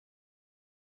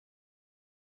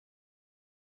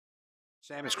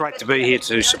Sam, it's great to be here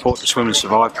to support the Swim and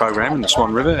Survive program in the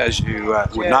Swan River. As you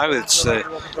would know, it's the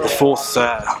fourth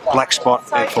black spot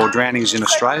for drownings in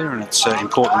Australia, and it's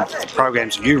important that the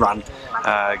programs that you run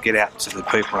get out to the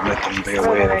people and let them be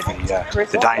aware of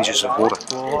the dangers of water.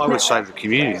 Well, I would say to the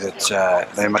community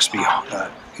that they must be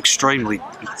extremely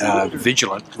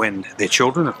vigilant when their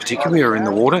children particularly are in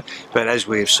the water, but as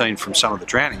we have seen from some of the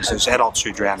drownings, there's adults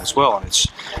who drown as well, and it's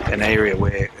an area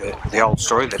where the old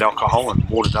story that alcohol and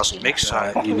water doesn't mix,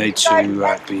 so you need to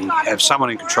have someone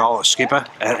in control, a skipper,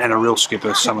 and a real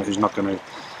skipper, someone who's not going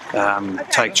to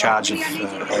take charge of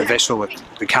a vessel that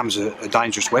becomes a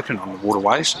dangerous weapon on the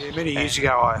waterways. Many years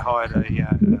ago I hired a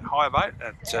hire boat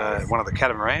at one of the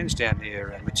catamarans down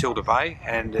near Matilda Bay,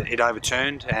 and it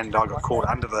overturned and I got caught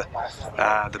under the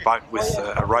boat with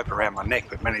a rope around my neck,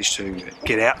 but managed to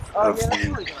get out of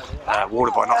the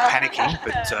water by not panicking,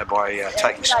 but by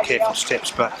taking some careful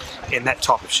steps. But in that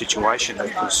type of situation,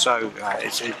 it was so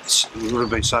it would have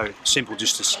been so simple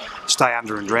just to stay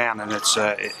under and drown, and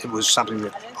it was something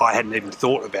that I hadn't even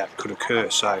thought about could occur.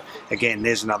 So again,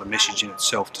 there's another message in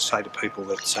itself to say to people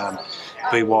that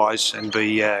be wise and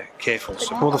be careful.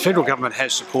 Well, the federal government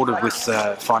has supported with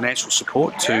financial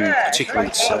support to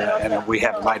particularly, and we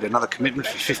have made another commitment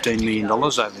for $15 million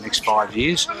over the next 5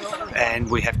 years,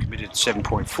 and we have committed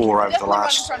 7.4 over the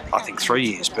last, I think, 3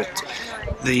 years. But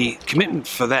the commitment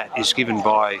for that is given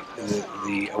by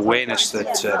the awareness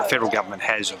that the federal government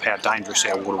has of how dangerous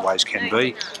our waterways can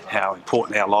be, how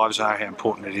important our lives are, how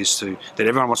important it is that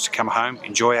everyone wants to come home,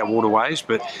 enjoy our waterways,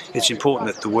 but it's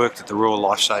important that the work that the Royal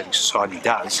Life Saving Society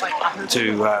does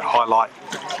to highlight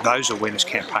those awareness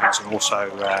campaigns, and also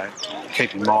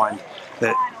keep in mind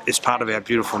that it's part of our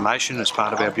beautiful nation, it's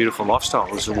part of our beautiful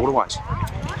lifestyle is the waterways.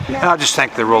 I just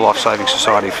thank the Royal Life Saving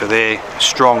Society for their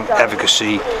strong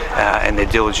advocacy and their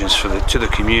diligence to the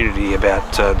community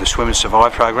about the Swim and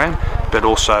Survive program, but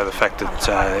also the fact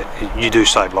that you do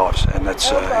save lives, and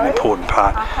that's an important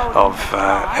part of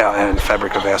our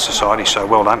fabric of our society, so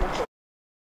well done.